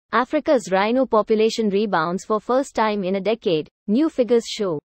Africa's rhino population rebounds for first time in a decade, new figures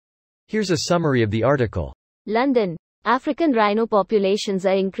show. Here's a summary of the article. London. African rhino populations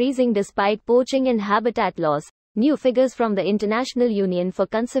are increasing despite poaching and habitat loss, new figures from the International Union for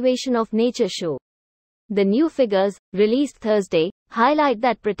Conservation of Nature show. The new figures, released Thursday, highlight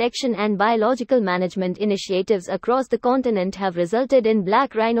that protection and biological management initiatives across the continent have resulted in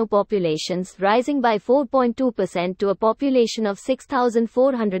black rhino populations rising by 4.2% to a population of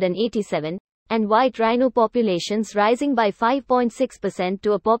 6,487, and white rhino populations rising by 5.6%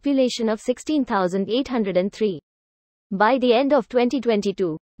 to a population of 16,803. By the end of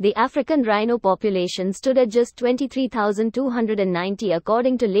 2022, the African rhino population stood at just 23,290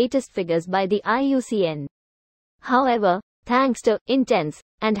 according to latest figures by the IUCN. However, thanks to intense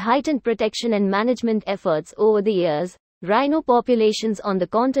and heightened protection and management efforts over the years, rhino populations on the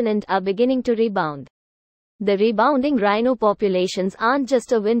continent are beginning to rebound. The rebounding rhino populations aren't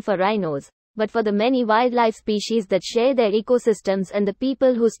just a win for rhinos, but for the many wildlife species that share their ecosystems and the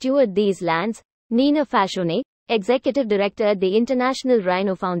people who steward these lands, Nina Fashone, executive director at the International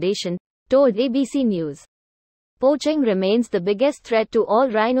Rhino Foundation, told ABC News. Poaching remains the biggest threat to all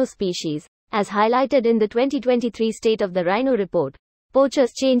rhino species, as highlighted in the 2023 State of the Rhino report.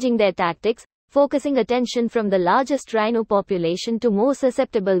 Poachers changing their tactics, focusing attention from the largest rhino population to more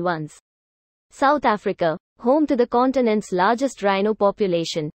susceptible ones. South Africa, home to the continent's largest rhino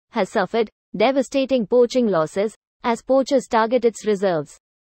population, has suffered devastating poaching losses as poachers target its reserves.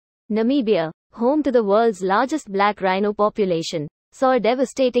 Namibia, home to the world's largest black rhino population, saw a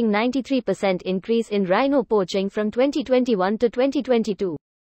devastating 93% increase in rhino poaching from 2021 to 2022.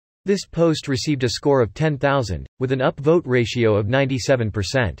 This post received a score of 10,000, with an upvote ratio of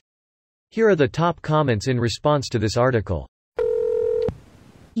 97%. Here are the top comments in response to this article.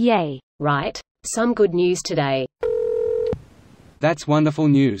 Yay, right? Some good news today. That's wonderful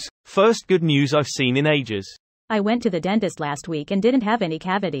news. First good news I've seen in ages. I went to the dentist last week and didn't have any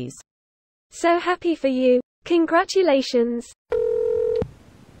cavities. So happy for you. Congratulations.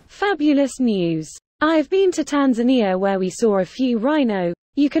 Fabulous news. I've been to Tanzania where we saw a few rhino.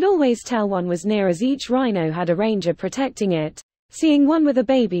 You could always tell one was near as each rhino had a ranger protecting it. Seeing one with a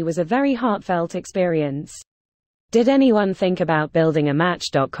baby was a very heartfelt experience. Did anyone think about building a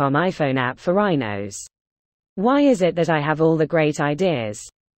Match.com iPhone app for rhinos? Why is it that I have all the great ideas?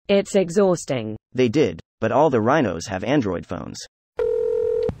 It's exhausting. They did, but all the rhinos have Android phones.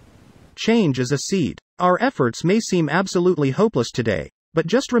 Change is a seed. Our efforts may seem absolutely hopeless today, but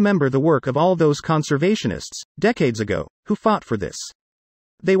just remember the work of all those conservationists, decades ago, who fought for this.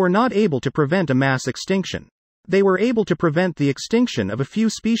 They were not able to prevent a mass extinction. They were able to prevent the extinction of a few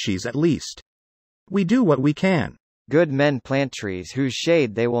species at least. We do what we can. Good men plant trees whose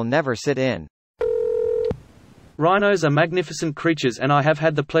shade they will never sit in. Rhinos are magnificent creatures and I have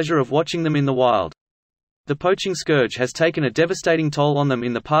had the pleasure of watching them in the wild. The poaching scourge has taken a devastating toll on them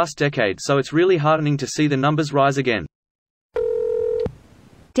in the past decade, so it's really heartening to see the numbers rise again.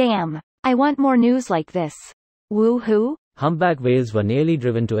 Damn, I want more news like this. Woo-hoo. Humpback whales were nearly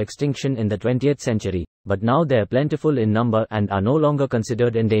driven to extinction in the 20th century, but now they're plentiful in number and are no longer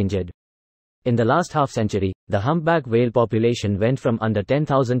considered endangered. In the last half-century, the humpback whale population went from under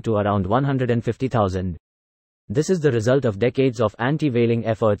 10,000 to around 150,000. This is the result of decades of anti-whaling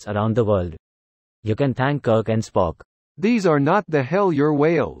efforts around the world. You can thank Kirk and Spock. These are not the hell your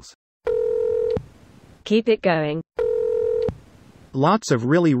whales. Keep it going. Lots of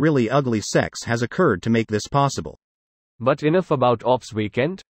really ugly sex has occurred to make this possible. But enough about Ops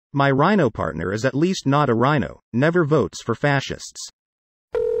Weekend. My rhino partner is at least not a rhino, never votes for fascists.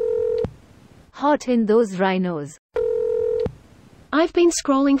 Hot in those rhinos. I've been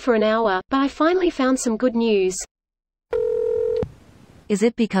scrolling for an hour, but I finally found some good news. Is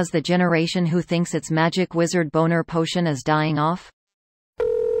it because the generation who thinks it's magic wizard boner potion is dying off?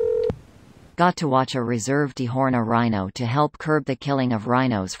 Got to watch a reserve dehorn a rhino to help curb the killing of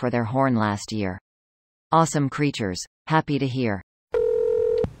rhinos for their horn last year. Awesome creatures, happy to hear.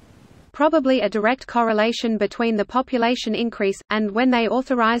 Probably a direct correlation between the population increase and when they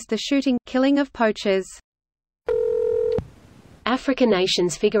authorized the shooting, killing of poachers. African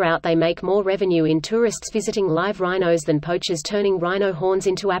nations figure out they make more revenue in tourists visiting live rhinos than poachers turning rhino horns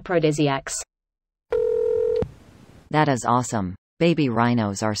into aphrodisiacs. That is awesome. Baby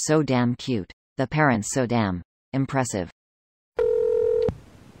rhinos are so damn cute. The parents so damn impressive.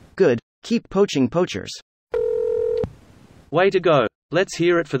 Good. Keep poaching poachers. Way to go. Let's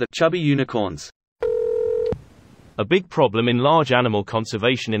hear it for the chubby unicorns. A big problem in large animal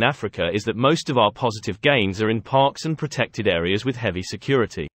conservation in Africa is that most of our positive gains are in parks and protected areas with heavy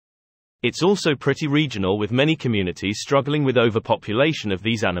security. It's also pretty regional, with many communities struggling with overpopulation of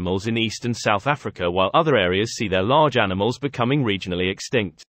these animals in East and South Africa, while other areas see their large animals becoming regionally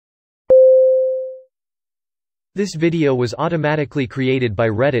extinct. This video was automatically created by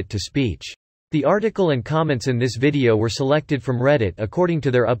Reddit to speech. The article and comments in this video were selected from Reddit according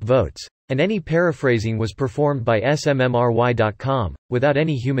to their upvotes, and any paraphrasing was performed by smmry.com, without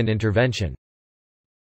any human intervention.